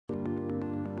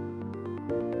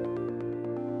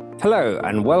Hello,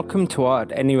 and welcome to our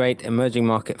At Any Rate Emerging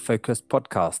Market Focused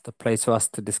podcast, a place for us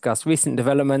to discuss recent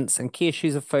developments and key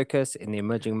issues of focus in the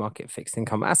emerging market fixed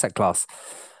income asset class.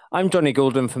 I'm Johnny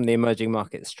Goulden from the Emerging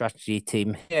Market Strategy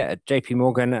team here at JP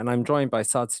Morgan, and I'm joined by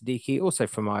Saad Siddiqui, also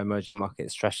from our Emerging Market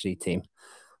Strategy team.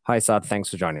 Hi, Saad. Thanks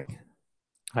for joining.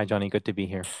 Hi, Johnny. Good to be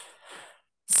here.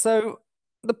 So,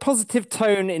 the positive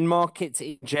tone in markets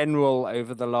in general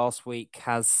over the last week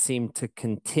has seemed to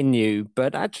continue,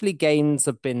 but actually gains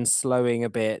have been slowing a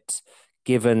bit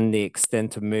given the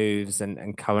extent of moves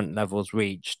and current levels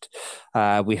reached.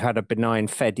 We had a benign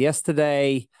Fed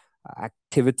yesterday.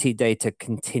 Activity data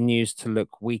continues to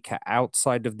look weaker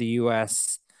outside of the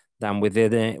US than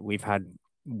within it. We've had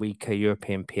weaker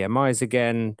European PMIs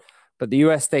again, but the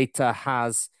US data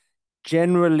has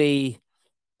generally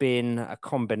been a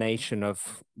combination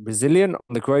of resilient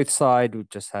on the growth side. We've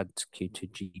just had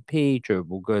Q2 GDP,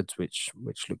 durable goods, which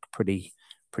look pretty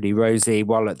rosy,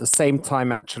 while at the same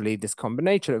time, actually, this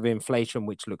combination of inflation,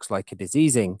 which looks like it is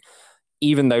easing,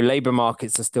 even though labor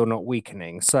markets are still not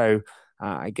weakening. So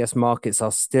I guess markets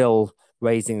are still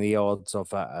raising the odds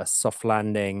of a soft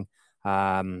landing,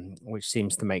 which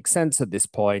seems to make sense at this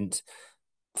point.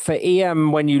 For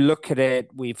EM, when you look at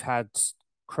it, we've had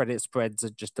credit spreads are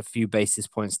just a few basis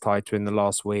points tighter in the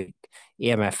last week.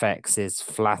 EMFX is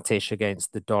flattish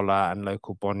against the dollar, and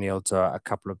local bond yields are a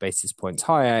couple of basis points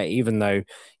higher, even though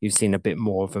you've seen a bit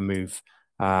more of a move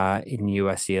in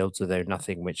US yields, although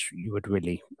nothing which you would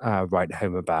really write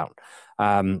home about.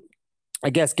 I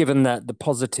guess given that the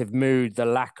positive mood, the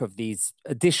lack of these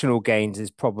additional gains is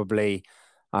probably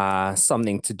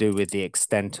something to do with the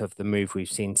extent of the move we've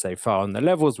seen so far and the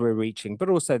levels we're reaching, but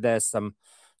also there's some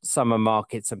summer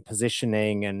markets and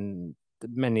positioning, and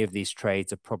many of these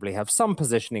trades probably have some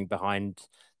positioning behind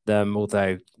them,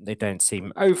 although they don't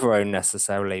seem over-owned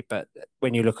necessarily. But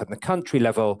when you look at the country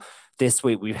level, this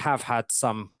week we have had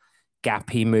some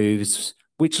gappy moves,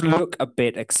 which look a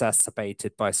bit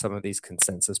exacerbated by some of these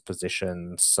consensus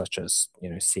positions, such as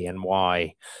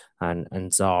CNY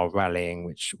and ZAR rallying,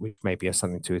 which maybe have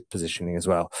something to do with positioning as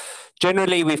well.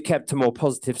 Generally, we've kept a more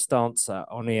positive stance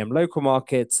on EM local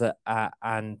markets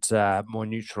and more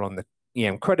neutral on the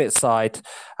EM credit side.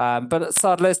 But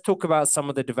Saad, let's talk about some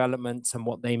of the developments and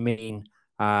what they mean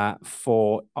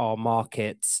for our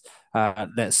markets.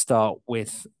 Let's start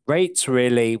with rates,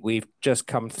 really. We've just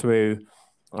come through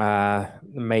the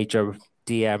major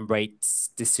DM rates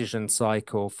decision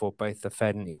cycle for both the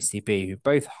Fed and ECB, who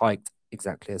both hiked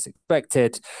exactly as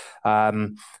expected.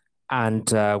 And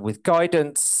with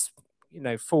guidance,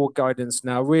 forward guidance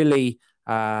now really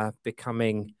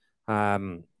becoming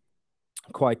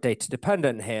quite data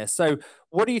dependent here. So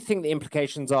what do you think the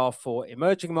implications are for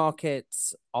emerging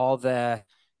markets? Are there,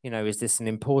 is this an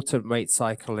important rate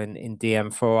cycle in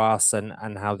DM for us,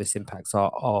 and how this impacts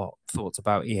our thoughts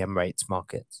about EM rates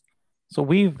markets? So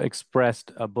we've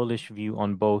expressed a bullish view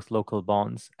on both local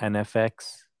bonds and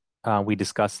FX. We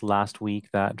discussed last week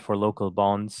that for local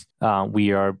bonds,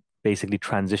 we are basically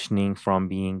transitioning from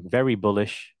being very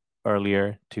bullish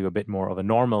earlier to a bit more of a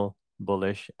normal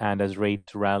bullish. And as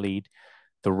rates rallied,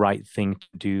 the right thing to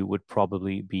do would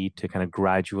probably be to kind of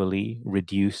gradually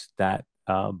reduce that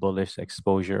bullish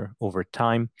exposure over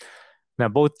time. Now,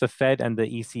 both the Fed and the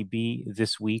ECB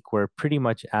this week were pretty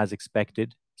much as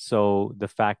expected. So the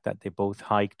fact that they both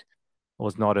hiked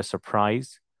was not a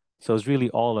surprise. So it's really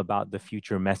all about the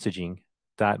future messaging.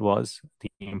 That was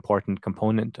the important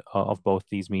component of both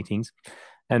these meetings.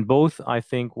 And both, I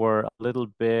think, were a little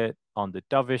bit on the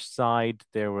dovish side.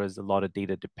 There was a lot of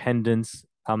data dependence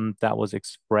that was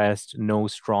expressed, no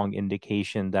strong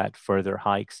indication that further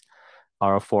hikes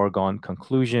are a foregone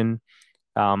conclusion.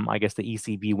 I guess the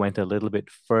ECB went a little bit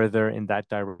further in that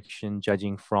direction,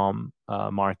 judging from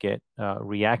market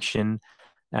reaction.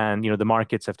 And, the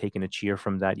markets have taken a cheer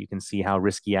from that. You can see how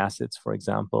risky assets, for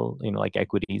example, like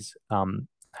equities,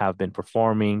 have been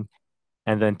performing.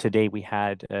 And then today we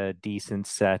had a decent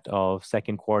set of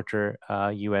second quarter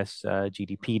US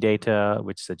GDP data,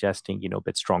 which suggesting, a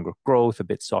bit stronger growth, a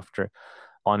bit softer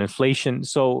on inflation.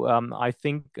 So I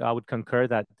think I would concur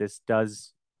that this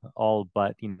does all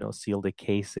but, seal the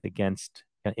case against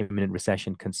imminent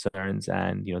recession concerns,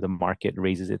 and, the market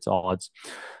raises its odds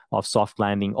of soft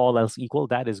landing. All else equal,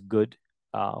 that is good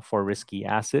for risky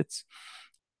assets.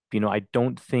 I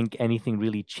don't think anything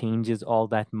really changes all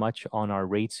that much on our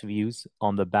rates views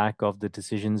on the back of the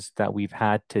decisions that we've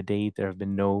had to date. There have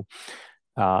been no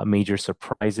major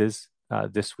surprises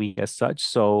this week as such.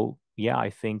 So yeah,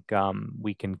 I think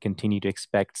we can continue to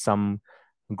expect some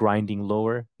grinding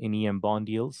lower in EM bond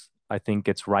yields. I think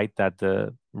it's right that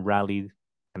the rally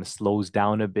kind of slows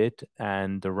down a bit,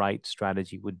 and the right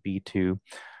strategy would be to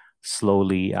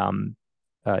slowly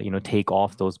take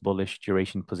off those bullish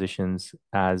duration positions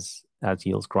as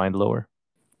yields grind lower.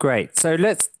 Great. So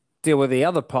let's deal with the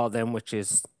other part then, which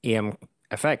is EM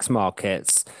FX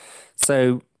markets.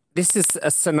 So this is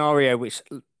a scenario which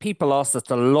people asked us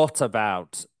a lot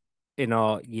about in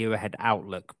our year ahead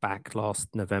outlook back last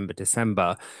November,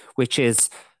 December, which is,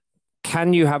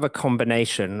 can you have a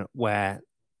combination where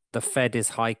the Fed is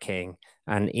hiking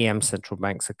and EM central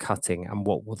banks are cutting? And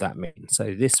what will that mean?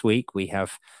 So this week we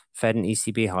have Fed and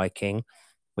ECB hiking.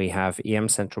 We have EM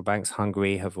central banks.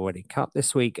 Hungary have already cut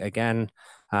this week again.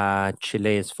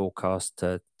 Chile is forecast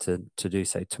to do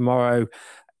so tomorrow.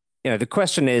 The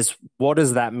question is, what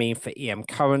does that mean for EM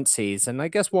currencies? And I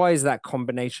guess, why is that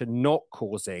combination not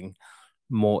causing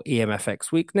more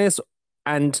EMFX weakness?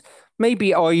 And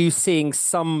maybe, are you seeing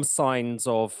some signs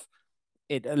of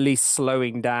it at least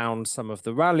slowing down some of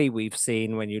the rally we've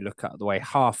seen when you look at the way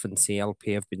HAF and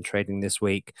CLP have been trading this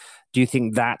week? Do you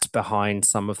think that's behind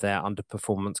some of their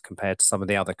underperformance compared to some of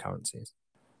the other currencies?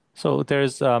 So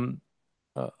there's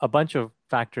a bunch of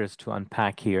factors to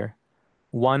unpack here.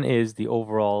 One is the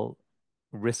overall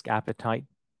risk appetite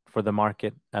for the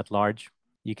market at large.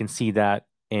 You can see that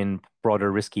in broader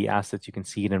risky assets. You can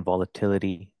see it in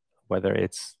volatility, whether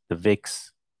it's the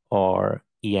VIX or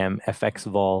EM FX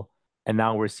vol. And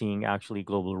now we're seeing actually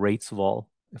global rates vol,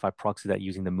 if I proxy that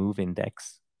using the MOVE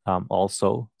index,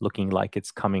 also looking like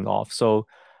it's coming off. So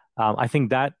I think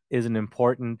that is an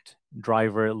important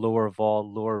driver. Lower vol,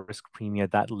 lower risk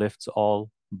premia, that lifts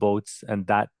all boats. And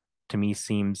that to me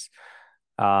seems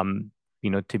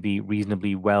to be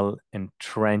reasonably well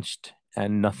entrenched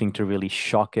and nothing to really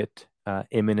shock it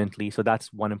imminently. So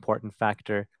that's one important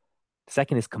factor. The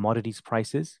second is commodities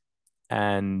prices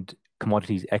and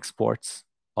commodities exports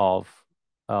of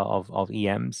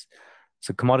EMs.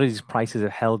 So commodities prices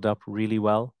have held up really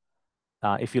well.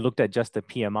 If you looked at just the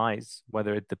PMIs,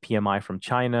 whether it's the PMI from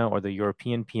China or the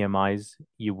European PMIs,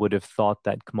 you would have thought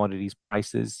that commodities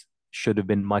prices should have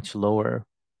been much lower,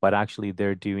 but actually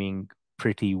they're doing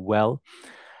pretty well.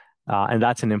 And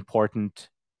that's an important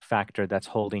factor that's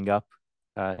holding up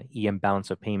EM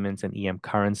balance of payments and EM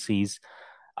currencies.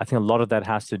 I think a lot of that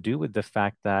has to do with the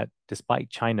fact that despite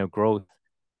China growth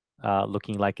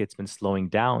looking like it's been slowing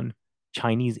down,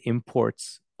 Chinese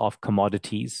imports of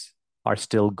commodities are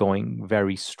still going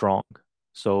very strong.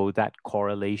 So that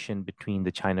correlation between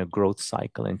the China growth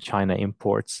cycle and China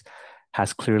imports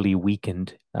has clearly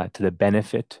weakened to the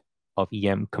benefit of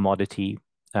EM commodity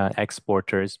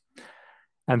exporters.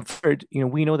 And third,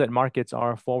 we know that markets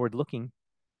are forward-looking.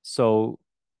 So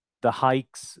the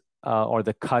hikes or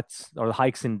the cuts, or the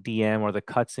hikes in DM or the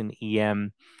cuts in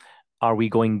EM, are we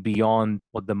going beyond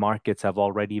what the markets have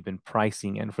already been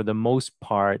pricing? And for the most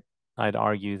part, I'd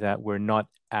argue that we're not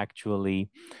actually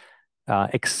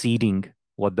exceeding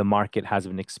what the market has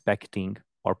been expecting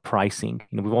or pricing.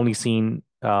 We've only seen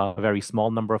a very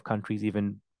small number of countries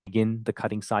even begin the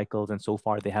cutting cycles, and so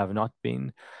far they have not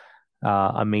been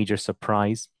a major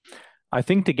surprise. I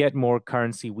think to get more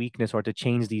currency weakness or to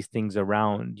change these things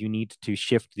around, you need to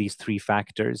shift these three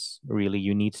factors. Really,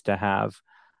 you need to have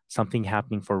something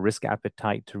happening for risk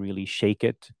appetite to really shake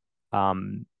it.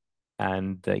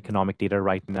 And the economic data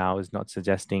right now is not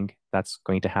suggesting that's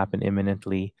going to happen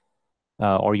imminently.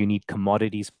 Or you need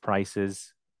commodities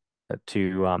prices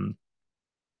to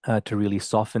really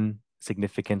soften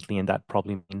significantly, and that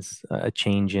probably means a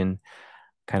change in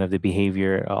kind of the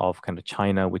behavior of kind of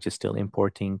China, which is still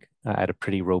importing at a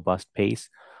pretty robust pace.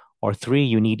 Or three,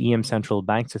 you need EM central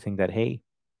banks to think that, hey,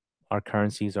 our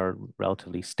currencies are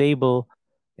relatively stable,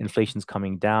 inflation's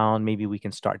coming down, maybe we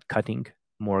can start cutting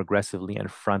more aggressively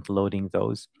and front loading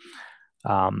those.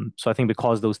 So I think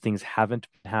because those things haven't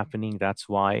been happening, that's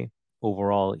why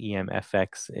overall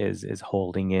EMFX is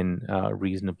holding in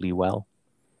reasonably well.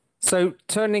 So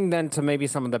turning then to maybe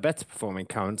some of the better performing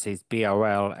currencies,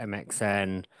 BRL,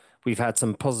 MXN, we've had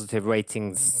some positive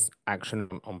ratings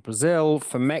action on Brazil.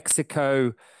 For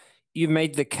Mexico, you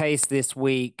made the case this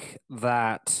week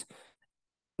that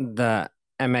the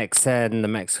MXN, the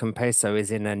Mexican peso, is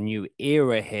in a new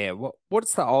era here.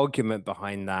 What's the argument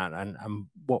behind that, and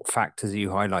what factors are you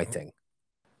highlighting?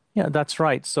 Yeah, that's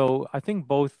right. So I think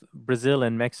both Brazil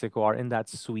and Mexico are in that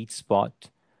sweet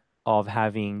spot of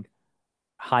having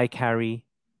high carry,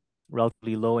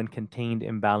 relatively low and contained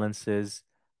imbalances.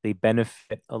 They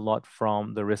benefit a lot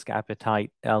from the risk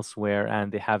appetite elsewhere,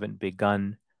 and they haven't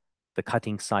begun the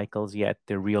cutting cycles yet.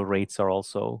 Their real rates are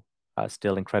also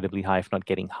still incredibly high, if not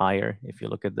getting higher, if you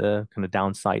look at the kind of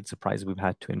downside surprise we've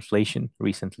had to inflation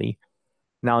recently.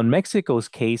 Now, in Mexico's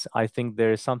case, I think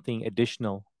there is something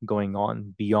additional going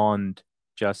on beyond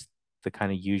just the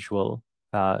kind of usual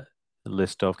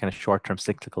list of kind of short-term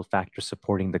cyclical factors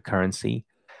supporting the currency.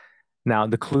 Now,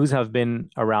 the clues have been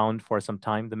around for some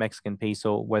time. The Mexican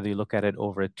peso, whether you look at it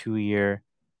over a 2-year,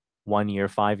 1-year,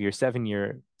 5-year,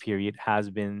 7-year period, has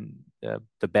been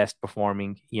the best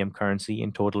performing EM currency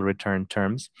in total return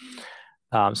terms.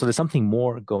 So there's something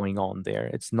more going on there.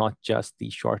 It's not just the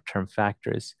short-term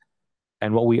factors.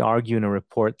 And what we argue in a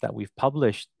report that we've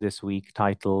published this week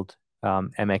titled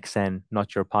MXN,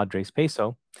 Not Your Padres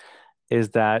Peso, is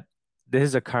that this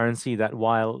is a currency that,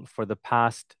 while for the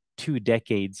past 2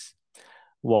 decades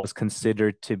was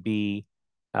considered to be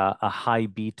a high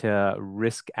beta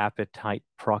risk appetite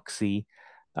proxy,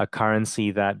 a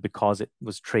currency that, because it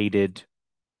was traded,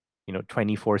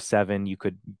 24/7, you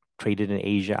could trade it in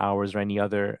Asia hours or any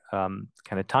other kind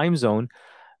of time zone,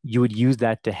 you would use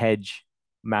that to hedge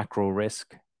macro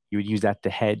risk. You would use that to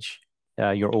hedge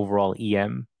your overall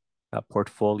EM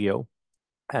portfolio.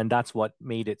 And that's what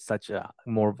made it such a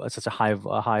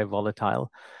high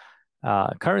volatile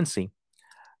currency.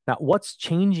 Now, what's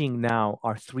changing now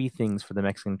are three things for the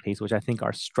Mexican peso, which I think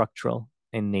are structural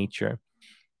in nature.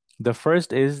 The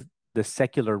first is the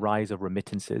secular rise of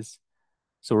remittances.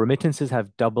 So remittances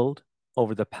have doubled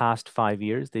over the past 5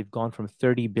 years. They've gone from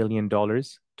 $30 billion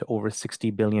to over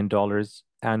 $60 billion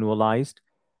annualized.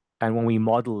 And when we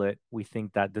model it, we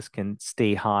think that this can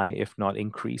stay high, if not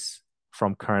increase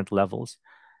from current levels.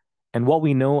 And what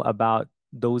we know about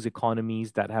those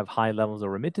economies that have high levels of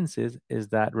remittances is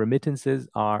that remittances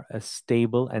are a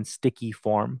stable and sticky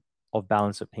form of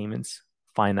balance of payments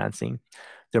financing.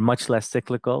 They're much less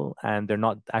cyclical, and they're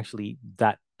not actually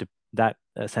that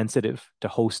sensitive to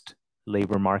host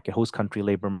country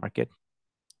labor market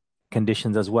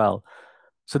conditions as well.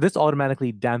 So this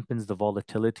automatically dampens the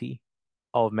volatility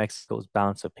of Mexico's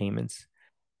balance of payments.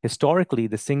 Historically,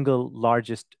 the single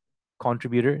largest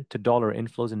contributor to dollar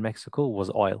inflows in Mexico was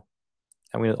oil.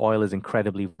 I mean, oil is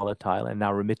incredibly volatile, and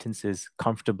now remittances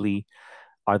comfortably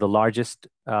are the largest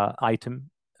item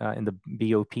in the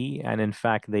BOP, and in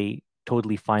fact, they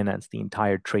totally finance the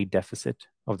entire trade deficit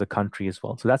of the country as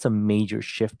well. So that's a major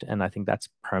shift, and I think that's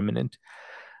permanent.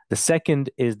 The second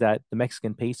is that the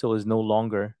Mexican peso is no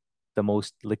longer the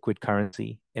most liquid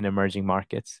currency in emerging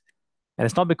markets. And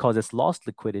it's not because it's lost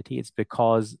liquidity, it's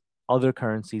because other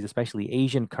currencies, especially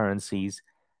Asian currencies,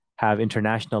 have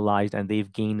internationalized and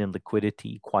they've gained in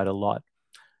liquidity quite a lot.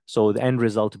 So the end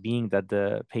result being that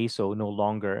the peso no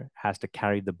longer has to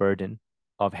carry the burden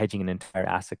of hedging an entire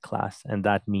asset class. And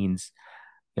that means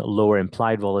lower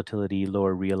implied volatility,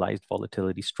 lower realized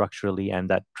volatility structurally, and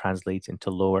that translates into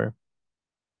lower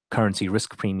currency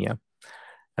risk premia.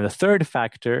 And the third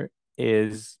factor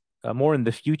is more in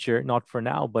the future, not for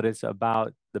now, but it's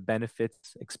about the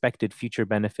benefits, expected future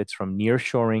benefits from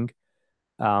nearshoring.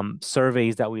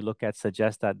 Surveys that we look at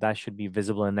suggest that that should be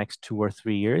visible in the next 2 or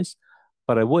 3 years.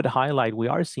 But I would highlight we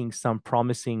are seeing some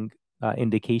promising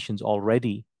indications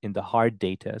already in the hard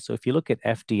data. So if you look at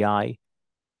FDI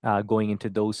going into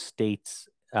those states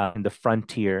in the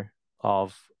frontier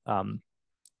of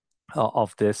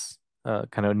this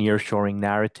kind of nearshoring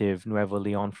narrative, Nuevo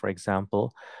Leon, for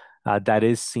example, that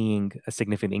is seeing a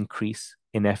significant increase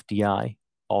in FDI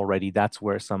already. That's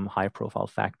where some high-profile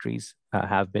factories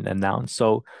have been announced.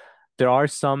 So there are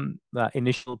some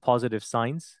initial positive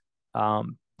signs.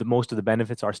 Most of the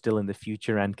benefits are still in the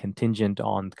future and contingent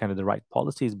on kind of the right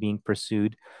policies being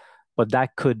pursued. But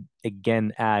that could,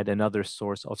 again, add another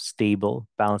source of stable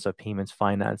balance of payments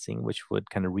financing, which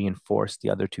would kind of reinforce the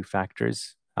other two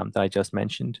factors that I just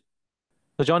mentioned.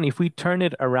 So, John, if we turn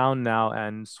it around now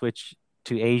and switch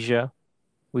to Asia,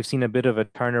 we've seen a bit of a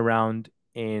turnaround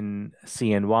in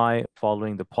CNY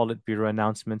following the Politburo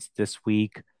announcements this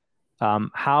week.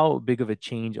 How big of a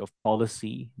change of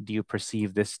policy do you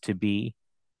perceive this to be?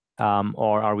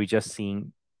 Or are we just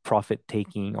seeing profit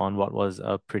taking on what was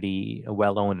a pretty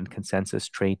well-owned and consensus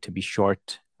trade to be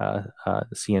short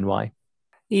CNY?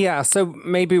 Yeah, so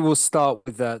maybe we'll start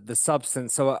with the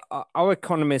substance. So our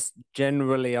economists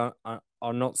generally are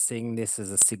not seeing this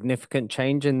as a significant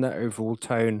change in the overall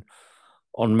tone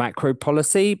on macro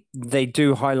policy. They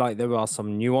do highlight there are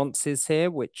some nuances here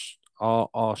which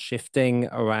are shifting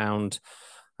around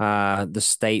the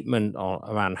statement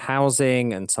around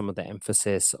housing and some of the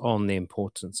emphasis on the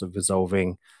importance of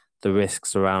resolving the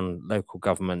risks around local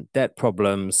government debt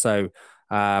problems. So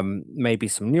maybe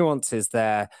some nuances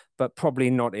there, but probably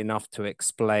not enough to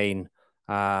explain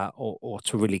or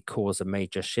to really cause a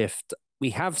major shift.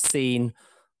 We have seen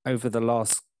over the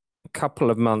last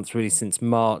couple of months, really since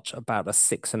March, about a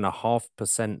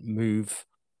 6.5% move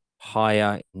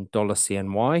higher in dollar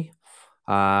CNY.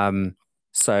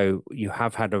 So you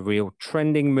have had a real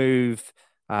trending move.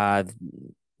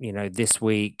 this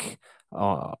week,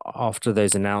 after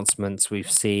those announcements,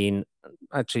 we've seen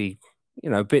actually,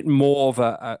 a bit more of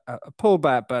a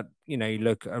pullback. But, you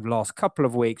look at the last couple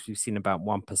of weeks, we've seen about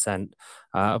 1%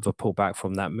 of a pullback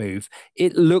from that move.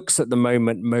 It looks at the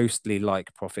moment mostly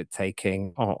like profit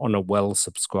taking on a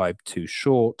well-subscribed to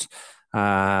short.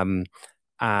 And,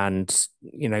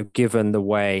 given the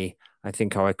way I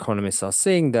think our economists are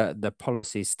seeing the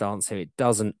policy stance here, it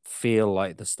doesn't feel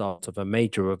like the start of a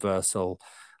major reversal.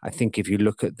 I think if you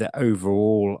look at the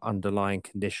overall underlying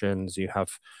conditions, you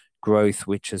have growth,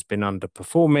 which has been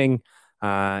underperforming,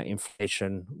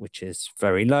 inflation, which is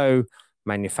very low,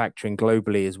 manufacturing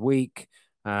globally is weak,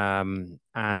 and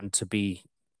to be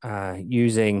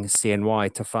using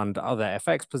CNY to fund other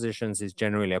FX positions is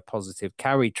generally a positive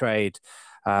carry trade.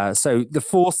 So the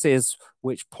forces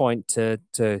which point to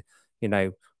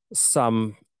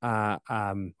some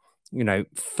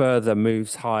further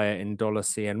moves higher in dollar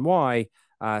CNY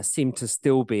seem to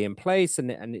still be in place,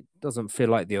 and it doesn't feel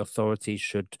like the authorities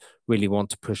should really want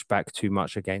to push back too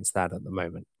much against that at the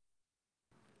moment.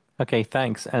 Okay,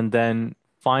 thanks. And then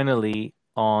finally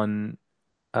on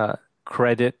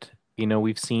credit,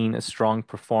 we've seen a strong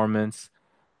performance,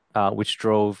 which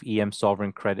drove EM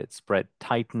sovereign credit spread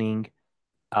tightening.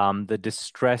 The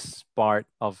distress part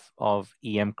of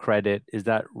EM credit, is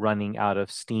that running out of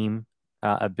steam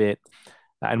a bit?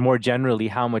 And more generally,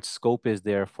 how much scope is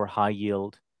there for high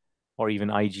yield or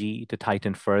even IG to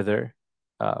tighten further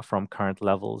from current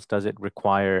levels? Does it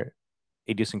require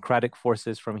idiosyncratic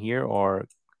forces from here, or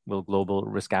will global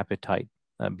risk appetite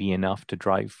be enough to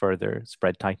drive further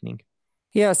spread tightening?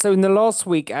 Yeah, so in the last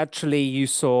week, actually, you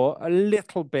saw a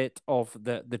little bit of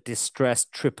the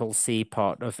distressed triple C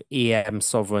part of EM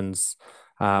sovereigns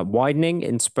widening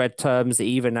in spread terms,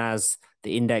 even as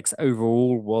the index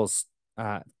overall was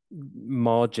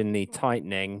marginally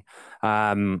tightening.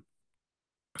 The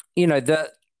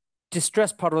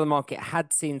distressed part of the market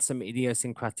had seen some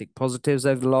idiosyncratic positives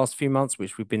over the last few months,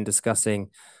 which we've been discussing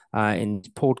in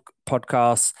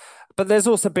podcasts. But there's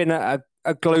also been a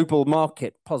global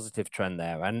market positive trend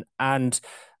there. And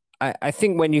I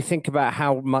think when you think about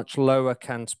how much lower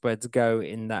can spreads go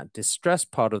in that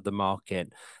distressed part of the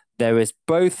market, there is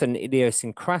both an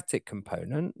idiosyncratic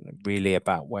component, really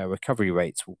about where recovery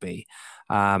rates will be.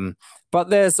 But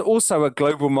there's also a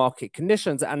global market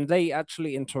conditions, and they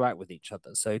actually interact with each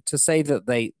other. So to say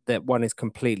that one is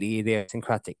completely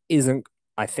idiosyncratic isn't,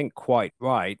 I think, quite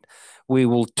right. We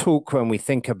will talk when we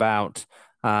think about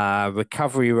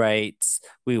recovery rates,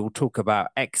 we will talk about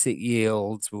exit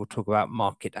yields, we will talk about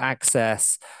market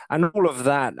access, and all of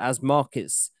that, as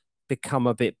markets become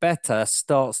a bit better,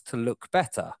 starts to look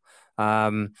better.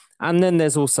 And then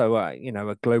there's also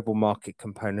a global market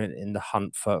component in the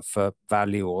hunt for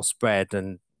value or spread,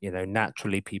 and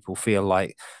naturally people feel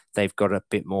like they've got a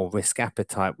bit more risk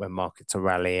appetite when markets are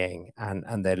rallying,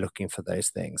 and they're looking for those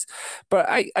things. But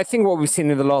I think what we've seen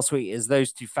in the last week is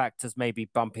those two factors may be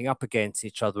bumping up against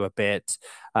each other a bit.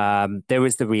 There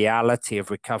is the reality of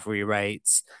recovery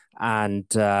rates, and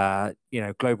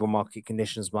global market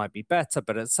conditions might be better,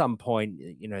 but at some point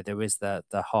there is the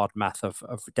hard math of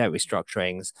debt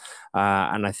restructurings,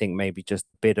 and I think maybe just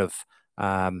a bit of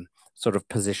sort of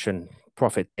position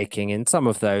profit taking in some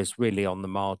of those, really on the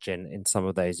margin. In some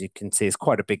of those, you can see it's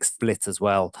quite a big split as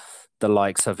well. The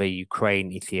likes of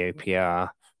Ukraine,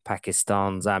 Ethiopia,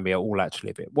 Pakistan, Zambia, all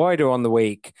actually a bit wider on the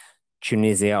week.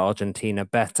 Tunisia, Argentina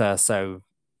better. So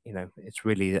it's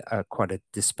really quite a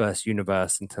dispersed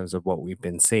universe in terms of what we've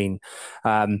been seeing.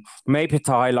 Maybe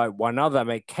to highlight one other,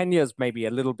 Kenya's maybe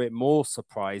a little bit more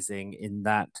surprising in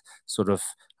that sort of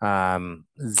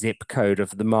zip code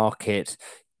of the market,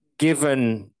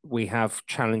 given we have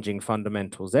challenging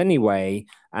fundamentals anyway,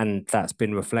 and that's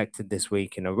been reflected this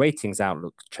week in a ratings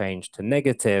outlook change to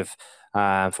negative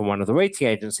from one of the rating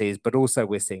agencies, but also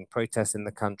we're seeing protests in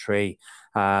the country,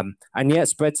 and yet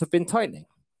spreads have been tightening.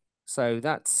 So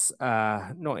that's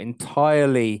not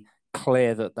entirely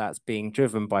clear that that's being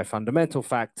driven by fundamental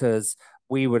factors.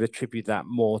 We would attribute that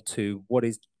more to what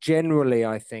is generally,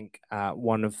 I think,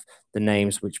 one of the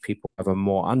names which people have a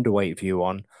more underweight view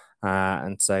on.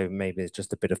 And so maybe it's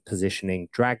just a bit of positioning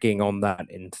dragging on that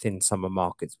in thin summer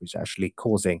markets, which are actually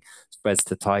causing spreads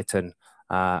to tighten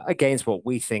against what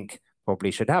we think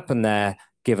probably should happen there,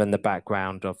 given the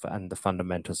background of and the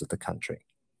fundamentals of the country.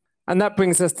 And that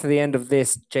brings us to the end of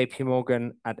this JP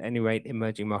Morgan at Any Rate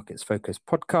Emerging Markets Focus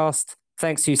podcast.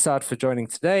 Thanks to you, Saad, for joining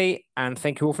today, and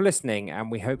thank you all for listening.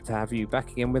 And we hope to have you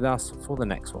back again with us for the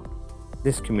next one.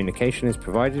 This communication is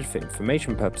provided for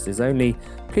information purposes only.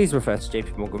 Please refer to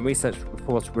JP Morgan research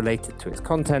reports related to its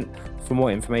content for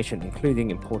more information, including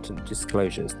important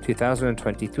disclosures.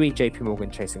 2023 JP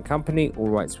Morgan Chase & Company, all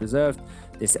rights reserved.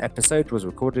 This episode was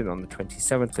recorded on the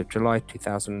 27th of July,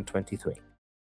 2023.